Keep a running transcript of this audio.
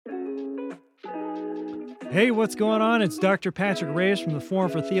Hey, what's going on? It's Dr. Patrick Reyes from the Forum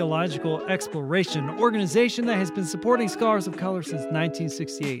for Theological Exploration, an organization that has been supporting scholars of color since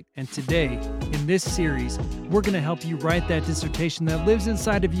 1968. And today, in this series, we're going to help you write that dissertation that lives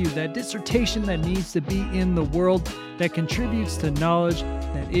inside of you, that dissertation that needs to be in the world, that contributes to knowledge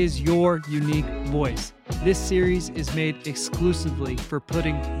that is your unique voice. This series is made exclusively for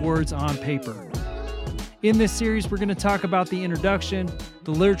putting words on paper. In this series, we're going to talk about the introduction,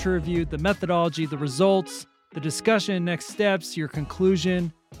 the literature review, the methodology, the results, the discussion, next steps, your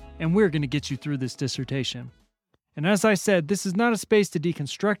conclusion, and we're going to get you through this dissertation. And as I said, this is not a space to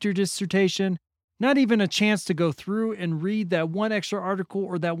deconstruct your dissertation, not even a chance to go through and read that one extra article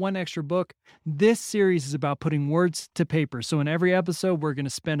or that one extra book. This series is about putting words to paper. So in every episode, we're going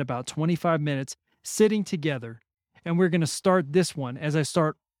to spend about 25 minutes sitting together, and we're going to start this one as I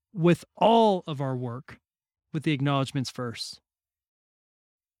start with all of our work with the acknowledgements first.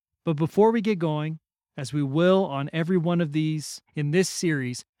 But before we get going, as we will on every one of these in this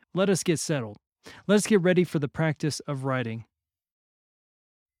series, let us get settled. Let us get ready for the practice of writing.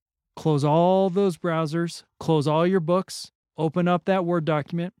 Close all those browsers, close all your books, open up that Word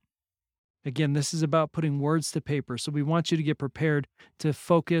document. Again, this is about putting words to paper, so we want you to get prepared to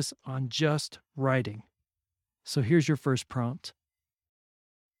focus on just writing. So here's your first prompt.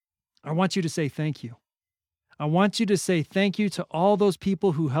 I want you to say thank you. I want you to say thank you to all those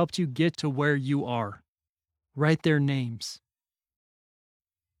people who helped you get to where you are. Write their names.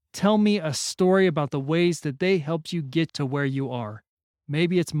 Tell me a story about the ways that they helped you get to where you are.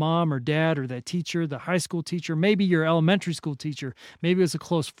 Maybe it's mom or dad or that teacher, the high school teacher, maybe your elementary school teacher, maybe it's a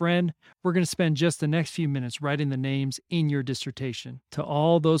close friend. We're going to spend just the next few minutes writing the names in your dissertation to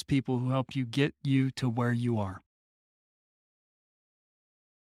all those people who helped you get you to where you are.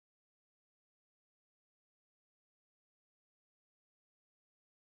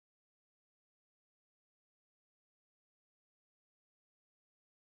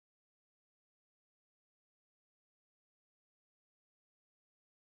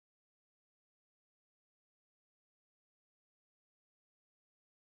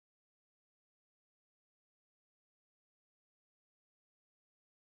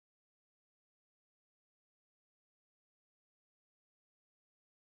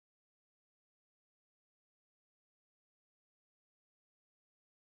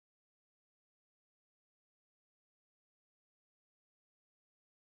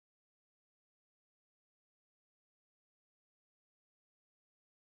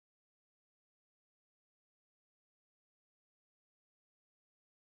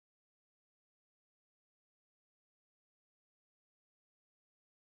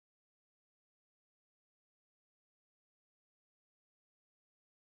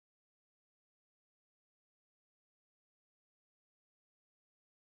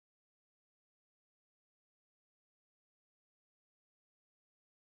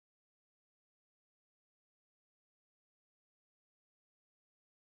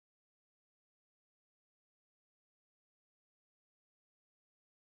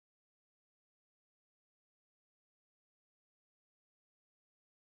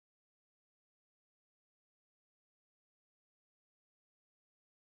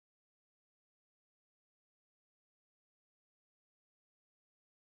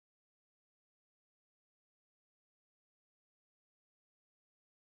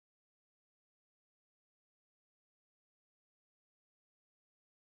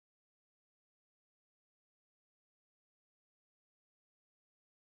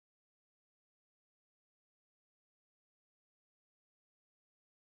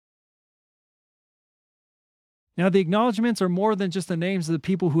 Now, the acknowledgements are more than just the names of the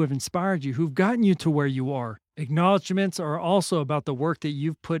people who have inspired you, who've gotten you to where you are. Acknowledgements are also about the work that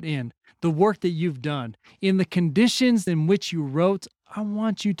you've put in, the work that you've done. In the conditions in which you wrote, I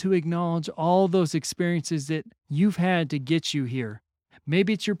want you to acknowledge all those experiences that you've had to get you here.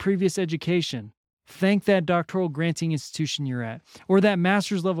 Maybe it's your previous education. Thank that doctoral granting institution you're at, or that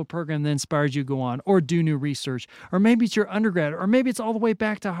master's level program that inspired you to go on, or do new research. Or maybe it's your undergrad, or maybe it's all the way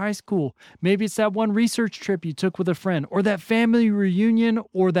back to high school. Maybe it's that one research trip you took with a friend, or that family reunion,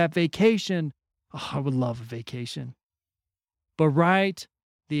 or that vacation. Oh, I would love a vacation. But write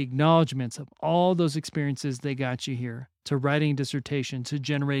the acknowledgements of all those experiences that got you here, to writing a dissertation, to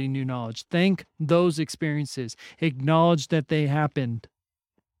generating new knowledge. Thank those experiences. Acknowledge that they happened.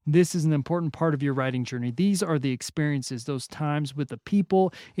 This is an important part of your writing journey. These are the experiences, those times with the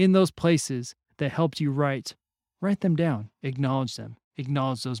people in those places that helped you write. Write them down. Acknowledge them.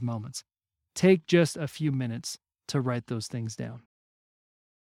 Acknowledge those moments. Take just a few minutes to write those things down.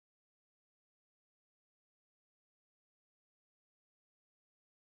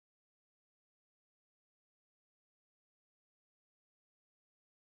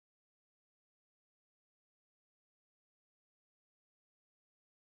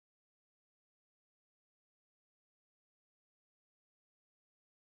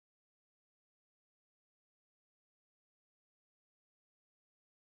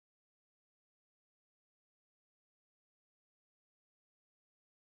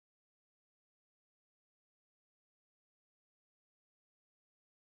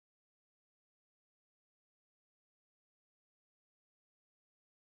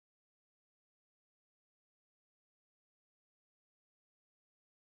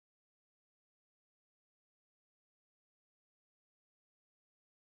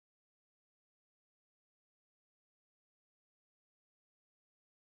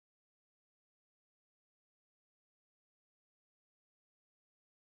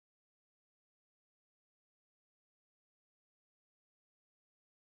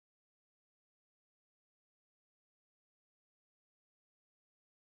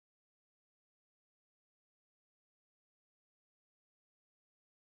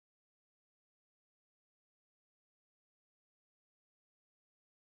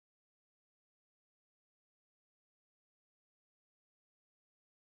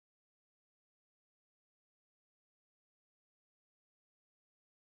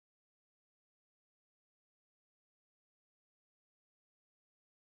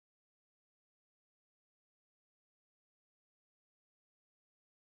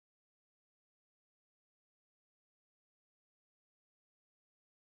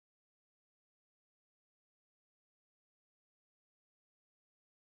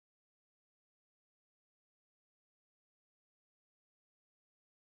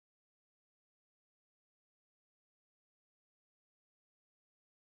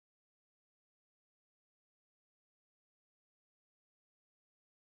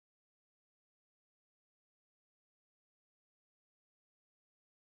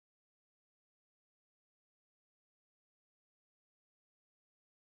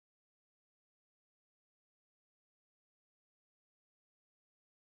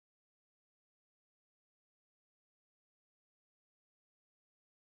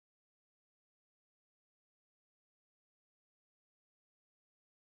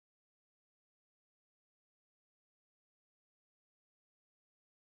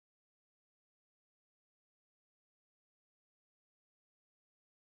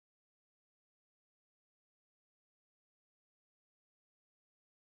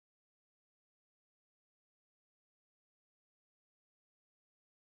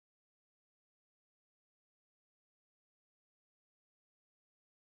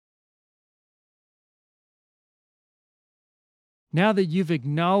 Now that you've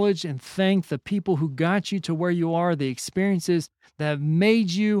acknowledged and thanked the people who got you to where you are, the experiences that have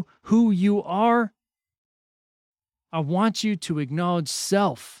made you who you are, I want you to acknowledge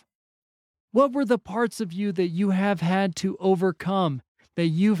self. What were the parts of you that you have had to overcome, that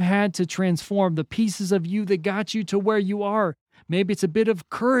you've had to transform, the pieces of you that got you to where you are? Maybe it's a bit of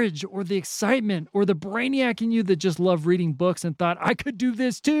courage or the excitement or the brainiac in you that just loved reading books and thought, I could do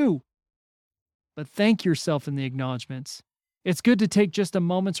this too. But thank yourself in the acknowledgements. It's good to take just a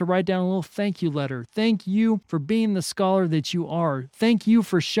moment to write down a little thank you letter. Thank you for being the scholar that you are. Thank you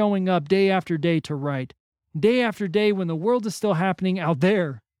for showing up day after day to write. Day after day when the world is still happening out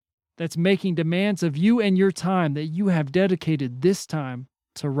there that's making demands of you and your time, that you have dedicated this time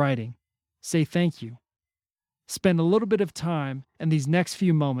to writing. Say thank you. Spend a little bit of time in these next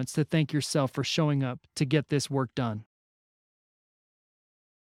few moments to thank yourself for showing up to get this work done.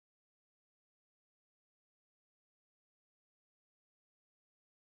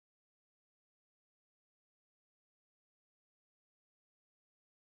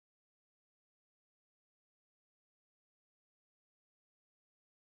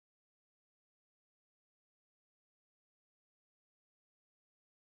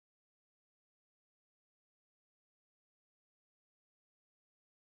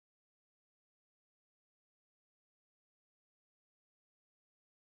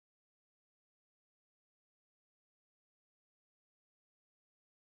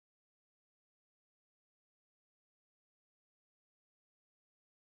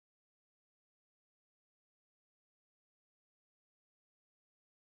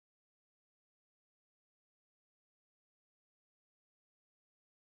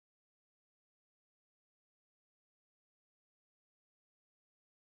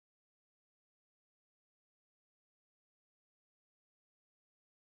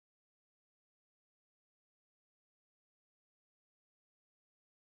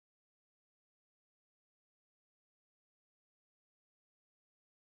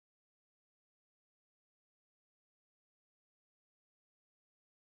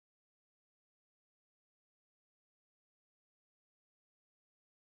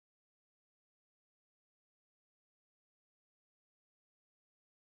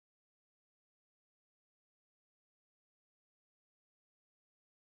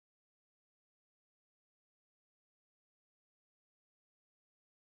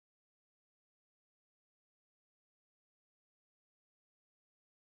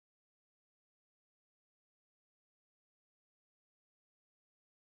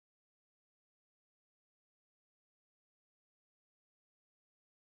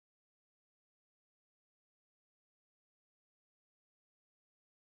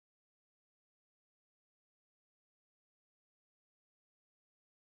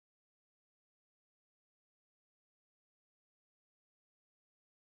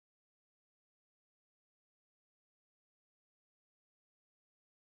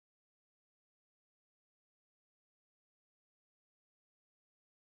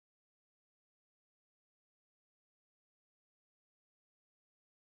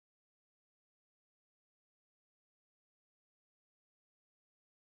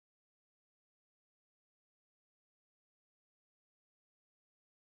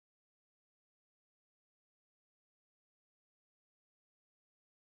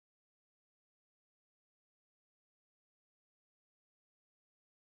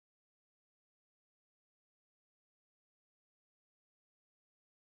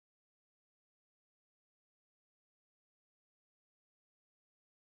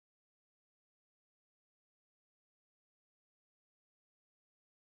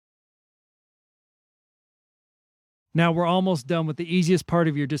 Now we're almost done with the easiest part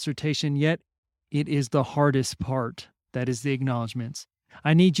of your dissertation, yet it is the hardest part. That is the acknowledgements.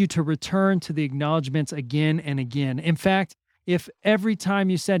 I need you to return to the acknowledgements again and again. In fact, if every time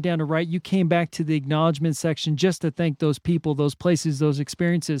you sat down to write, you came back to the acknowledgement section just to thank those people, those places, those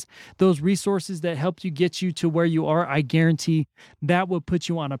experiences, those resources that helped you get you to where you are, I guarantee that will put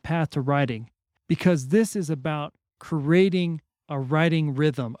you on a path to writing. Because this is about creating a writing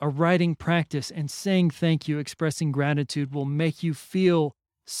rhythm, a writing practice, and saying thank you, expressing gratitude will make you feel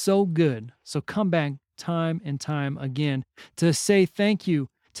so good. So come back time and time again to say thank you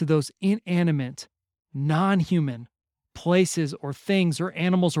to those inanimate, non-human places or things or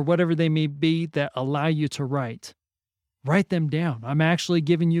animals or whatever they may be that allow you to write. Write them down. I'm actually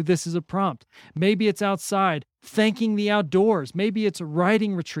giving you this as a prompt. Maybe it's outside, thanking the outdoors. Maybe it's a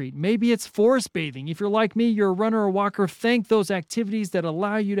writing retreat. Maybe it's forest bathing. If you're like me, you're a runner or walker, thank those activities that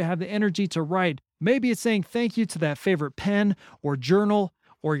allow you to have the energy to write. Maybe it's saying thank you to that favorite pen or journal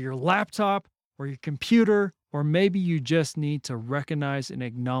or your laptop or your computer Or maybe you just need to recognize and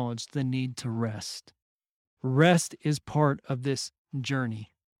acknowledge the need to rest. Rest is part of this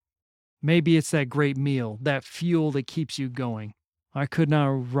journey. Maybe it's that great meal, that fuel that keeps you going. I could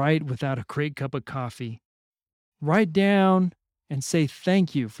not write without a great cup of coffee. Write down and say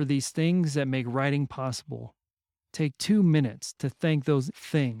thank you for these things that make writing possible. Take 2 minutes to thank those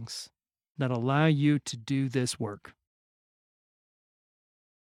things that allow you to do this work.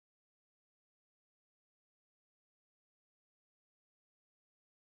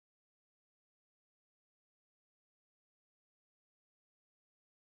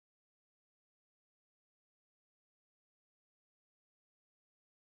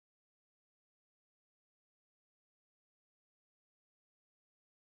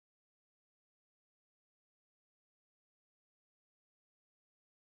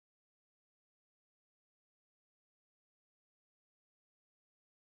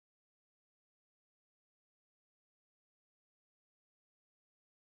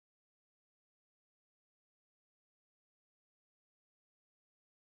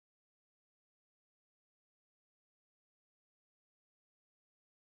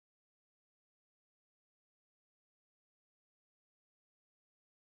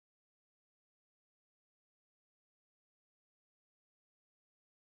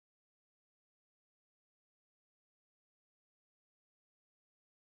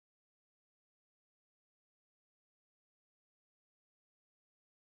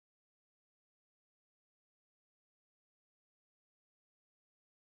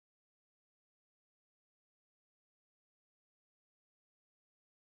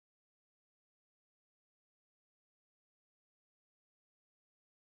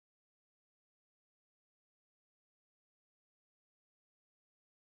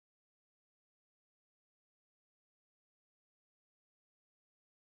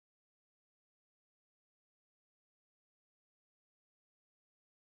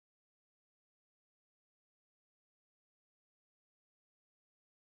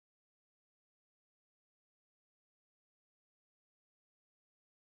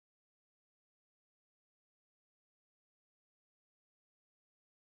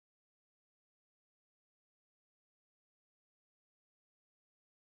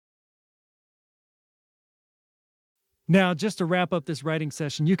 Now, just to wrap up this writing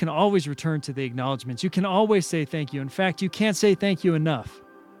session, you can always return to the acknowledgements. You can always say thank you. In fact, you can't say thank you enough.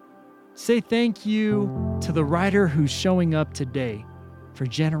 Say thank you to the writer who's showing up today for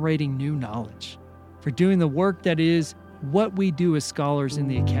generating new knowledge, for doing the work that is what we do as scholars in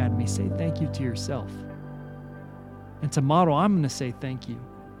the academy. Say thank you to yourself. And to model, I'm going to say thank you.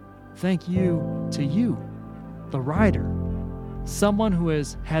 Thank you to you, the writer. Someone who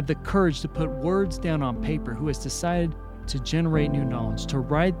has had the courage to put words down on paper, who has decided to generate new knowledge. To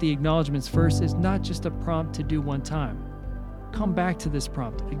write the acknowledgements first is not just a prompt to do one time. Come back to this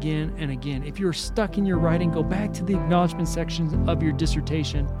prompt again and again. If you're stuck in your writing, go back to the acknowledgement sections of your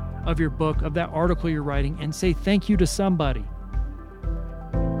dissertation, of your book, of that article you're writing, and say thank you to somebody.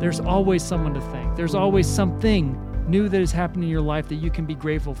 There's always someone to thank. There's always something new that has happened in your life that you can be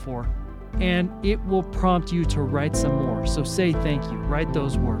grateful for. And it will prompt you to write some more. So say thank you, write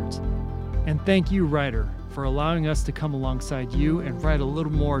those words. And thank you, writer, for allowing us to come alongside you and write a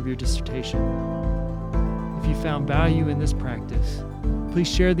little more of your dissertation. If you found value in this practice,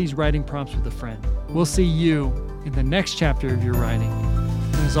 please share these writing prompts with a friend. We'll see you in the next chapter of your writing.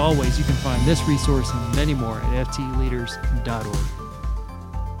 And as always, you can find this resource and many more at ftleaders.org.